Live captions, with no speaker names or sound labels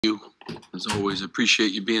you. As always,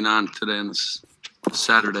 appreciate you being on today on this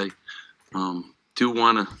Saturday. Do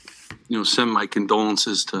want to, send my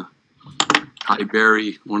condolences to Ty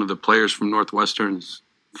Berry, one of the players from Northwestern. His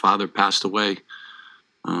father passed away.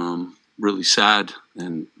 Really sad,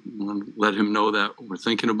 and want to let him know that we're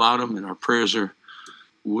thinking about him and our prayers are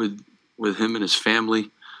with him and his family.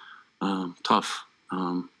 Tough.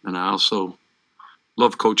 And I also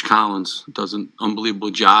love Coach Collins. Does an unbelievable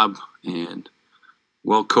job and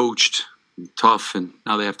well coached, tough, and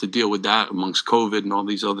now they have to deal with that amongst COVID and all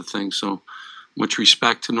these other things. So much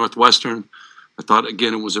respect to Northwestern. I thought,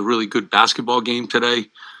 again, it was a really good basketball game today.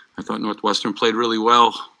 I thought Northwestern played really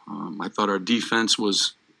well. I thought our defense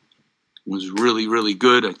was really, really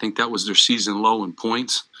good. I think that was their season low in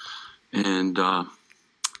points. And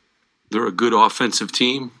they're a good offensive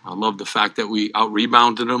team. I love the fact that we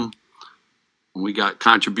out-rebounded them. We got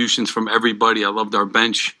contributions from everybody. I loved our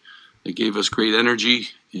bench. They gave us great energy.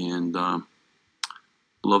 And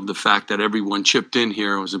love the fact that everyone chipped in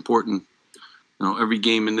here. It was important. Every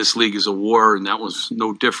game in this league is a war, and that was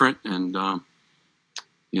no different. And,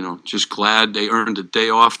 just glad they earned a day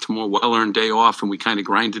off, a more well-earned day off, and we kind of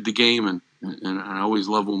grinded the game. And I always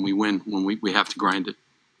love when we win, when we have to grind it.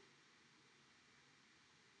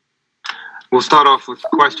 We'll start off with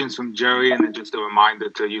questions from Jerry, and then just a reminder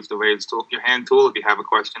to use the raise your hand tool. If you have a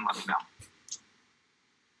question, let me know.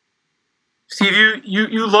 Steve,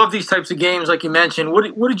 you love these types of games, like you mentioned.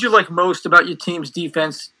 What did you like most about your team's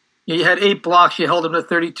defense? You had 8 blocks. You held them to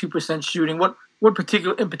 32% shooting. What in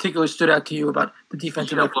particular stood out to you about the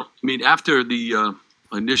defensive effort? After the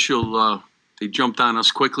initial, they jumped on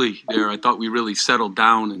us quickly there. I thought we really settled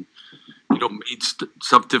down and made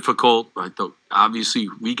stuff difficult. I thought obviously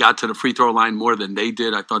we got to the free throw line more than they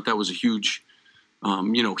did. I thought that was a huge,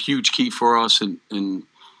 huge key for us. And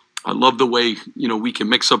I love the way we can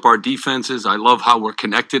mix up our defenses. I love how we're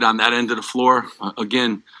connected on that end of the floor.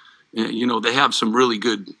 Again, they have some really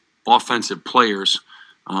good offensive players.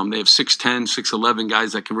 They have 6'10", 6'11"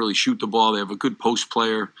 guys that can really shoot the ball. They have a good post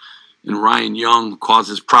player, and Ryan Young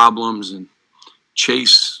causes problems, and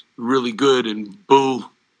Chase really good, and Boo,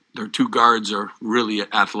 their 2 guards, are really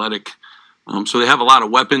athletic. So they have a lot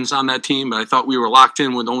of weapons on that team. But I thought we were locked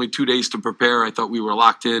in with only 2 days to prepare. I thought we were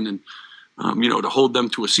locked in, and to hold them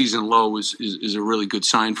to a season low is a really good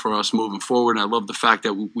sign for us moving forward. And I love the fact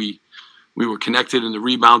that we were connected in the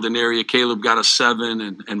rebounding area. Caleb got us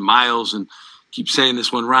 7, and Miles, and keep saying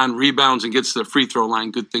this, when Ron rebounds and gets to the free throw line,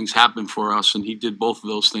 good things happen for us, and he did both of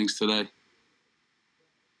those things today.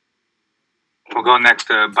 We'll go next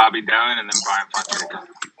to Bobby Darren and then Brian Fonseca.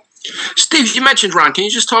 Steve, you mentioned Ron. Can you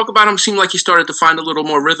just talk about him? Seemed like he started to find a little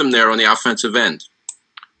more rhythm there on the offensive end.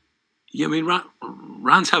 Yeah,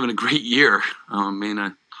 Ron's having a great year.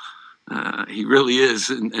 He really is,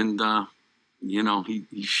 and he's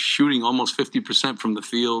shooting almost 50% from the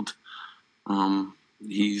field.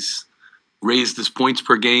 He's raised his points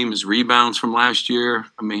per game, his rebounds from last year.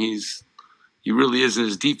 He really is, and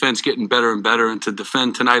his defense getting better and better. And to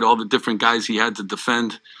defend tonight, all the different guys he had to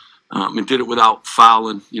defend, and did it without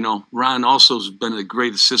fouling. Ron also has been a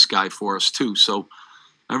great assist guy for us too. So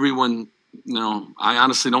everyone, I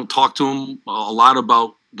honestly don't talk to him a lot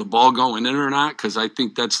about the ball going in or not, because I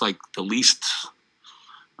think that's like the least,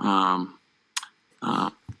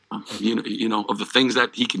 of the things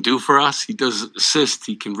that he can do for us. He does assist,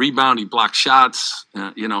 he can rebound, he blocks shots,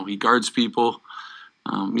 he guards people.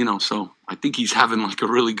 So I think he's having like a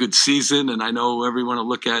really good season, and I know everyone will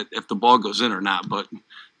look at if the ball goes in or not, but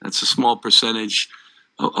that's a small percentage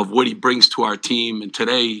of what he brings to our team. And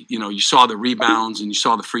today, you saw the rebounds and you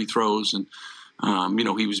saw the free throws, and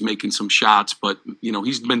he was making some shots, but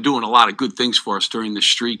he's been doing a lot of good things for us during this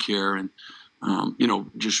streak here, and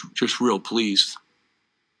just real pleased.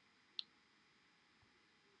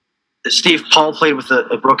 Steve, Paul played with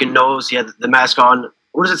a broken nose. He had the mask on.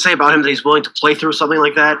 What does it say about him that he's willing to play through something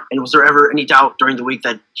like that? And was there ever any doubt during the week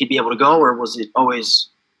that he'd be able to go, or was it always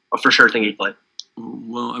a for sure thing he'd play?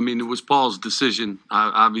 Well, it was Paul's decision,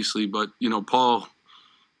 obviously, but, Paul,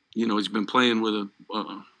 he's been playing with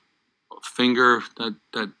a finger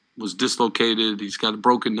that was dislocated. He's got a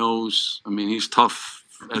broken nose. He's tough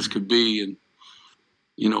as could be, and,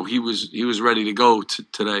 he was ready to go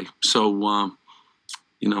today. So,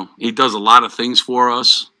 he does a lot of things for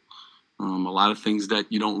us, a lot of things that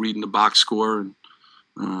you don't read in the box score. And,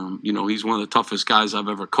 he's one of the toughest guys I've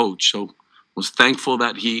ever coached. So was thankful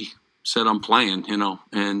that he said, I'm playing,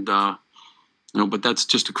 and, but that's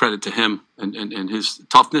just a credit to him and his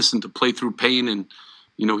toughness and to play through pain. And,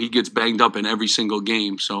 he gets banged up in every single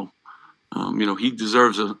game. So, he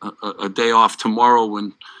deserves a day off tomorrow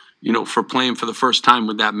when, for playing for the first time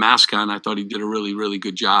with that mask on, I thought he did a really, really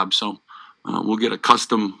good job. So we'll get a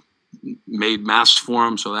custom-made mask for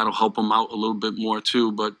him, so that'll help him out a little bit more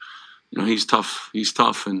too. But he's tough. He's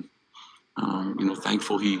tough, and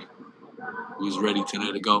thankful he was ready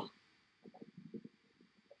today to go.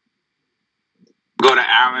 Go to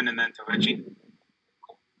Aaron and then to Reggie.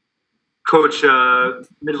 Coach,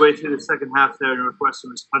 midway through the second half there,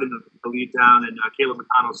 Northwestern was cutting the lead down, and Caleb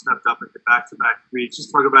McConnell stepped up at the back-to-back reads.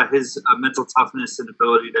 Just talk about his mental toughness and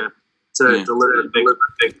ability to deliver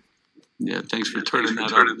big. Yeah, thanks for turning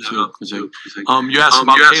that up, too. You asked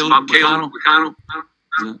about Caleb McConnell?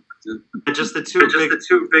 Just the two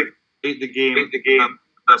big the game.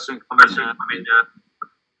 Northwestern coming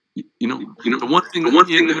in. The one thing about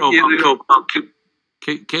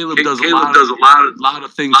Caleb does a lot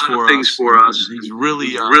of things for us. He's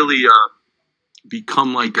really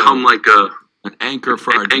become like an anchor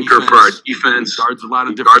for our defense. Guards a lot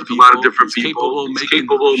of different people. He's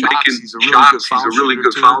capable of making shots. He's a really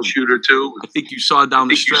good foul shooter too. I think you saw down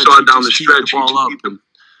the stretch. He the ball up. And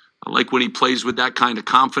I like when he plays with that kind of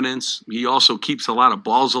confidence. He also keeps a lot of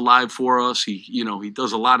balls alive for us. He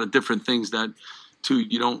does a lot of different things that too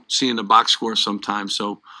you don't see in the box score sometimes.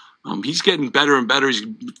 So. He's getting better and better. He's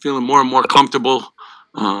feeling more and more comfortable.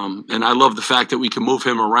 And I love the fact that we can move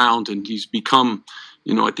him around. And he's become,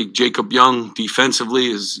 I think Jacob Young defensively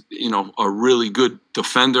is, a really good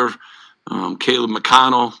defender. Caleb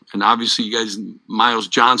McConnell, and obviously you guys, Miles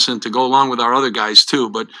Johnson, to go along with our other guys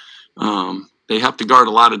too. But they have to guard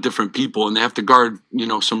a lot of different people, and they have to guard,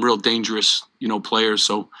 some real dangerous, players.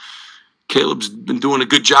 So Caleb's been doing a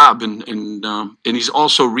good job, and he's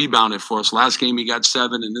also rebounded for us. Last game he got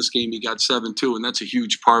 7, and this game he got 7 too, and that's a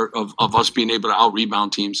huge part of us being able to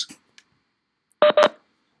out-rebound teams.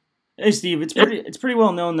 Hey Steve, it's pretty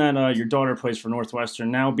well known that your daughter plays for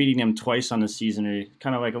Northwestern. Now beating them twice on the season, are you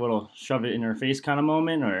kind of like a little shove it in her face kind of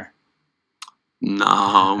moment, or? No,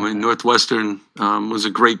 I mean Northwestern was a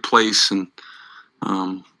great place, and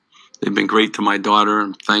they've been great to my daughter.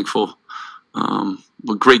 I'm thankful.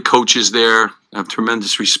 With great coaches there. I have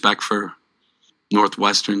tremendous respect for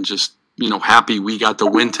Northwestern. Just, happy we got the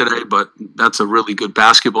win today, but that's a really good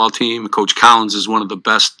basketball team. Coach Collins is one of the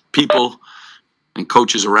best people and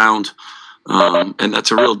coaches around. And that's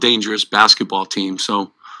a real dangerous basketball team.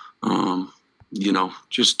 So,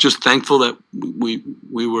 just thankful that we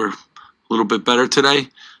were a little bit better today,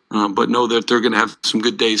 but know that they're going to have some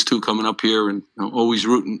good days too coming up here, and always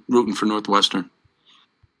rooting for Northwestern.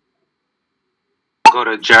 Go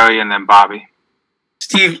to Jerry and then Bobby.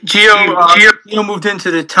 Steve, Gio moved into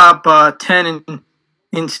the top 10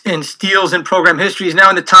 in steals in program history. He's now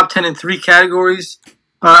in the top 10 in 3 categories.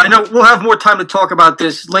 I know we'll have more time to talk about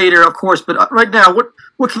this later, of course, but right now,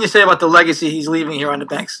 what can you say about the legacy he's leaving here on the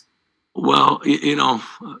Banks? Well,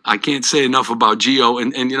 I can't say enough about Gio,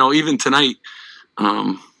 and even tonight,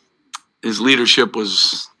 his leadership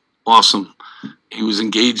was awesome. He was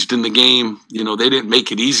engaged in the game. They didn't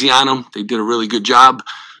make it easy on him. They did a really good job,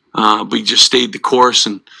 but he just stayed the course.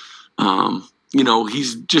 And,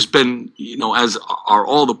 he's just been, as are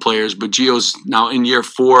all the players, but Gio's now in year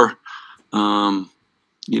 4,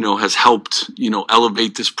 has helped,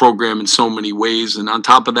 elevate this program in so many ways. And on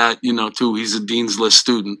top of that, too, he's a Dean's List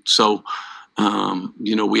student. So,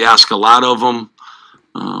 we ask a lot of him,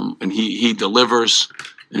 and he delivers.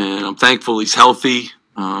 And I'm thankful he's healthy.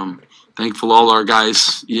 Thankful all our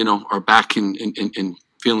guys, are back and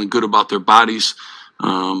feeling good about their bodies.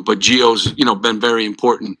 But Gio's, been very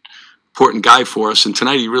important guy for us. And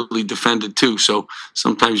tonight he really defended too. So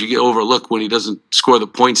sometimes you get overlooked when he doesn't score the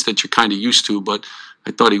points that you're kind of used to. But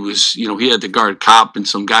I thought he was, he had to guard Kopp and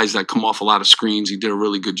some guys that come off a lot of screens. He did a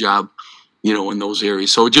really good job, in those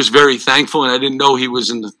areas. So just very thankful. And I didn't know he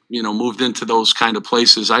was moved into those kind of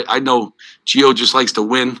places. I know Gio just likes to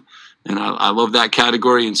win. And I love that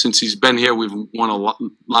category. And since he's been here, we've won a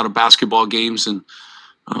lot of basketball games, and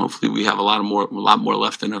hopefully we have a lot more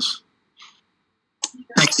left in us.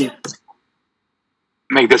 Thank you.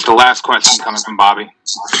 Make this the last question coming from Bobby.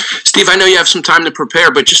 Steve, I know you have some time to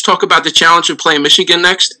prepare, but just talk about the challenge of playing Michigan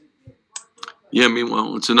next. Yeah,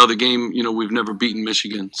 it's another game. We've never beaten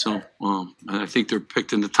Michigan, so I think they're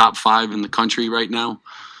picked in the top 5 in the country right now.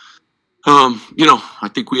 I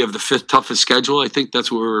think we have the 5th toughest schedule. I think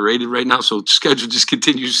that's where we're rated right now. So the schedule just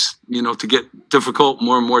continues, to get difficult,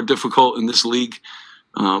 more and more difficult in this league.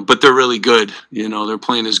 But they're really good. They're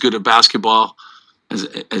playing as good a basketball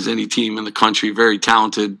as any team in the country. Very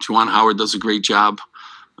talented. Juwan Howard does a great job.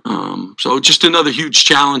 So just another huge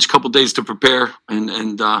challenge, couple days to prepare,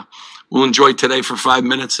 and we'll enjoy today for 5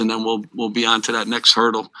 minutes, and then we'll be on to that next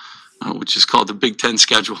hurdle, which is called the Big Ten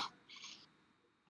schedule.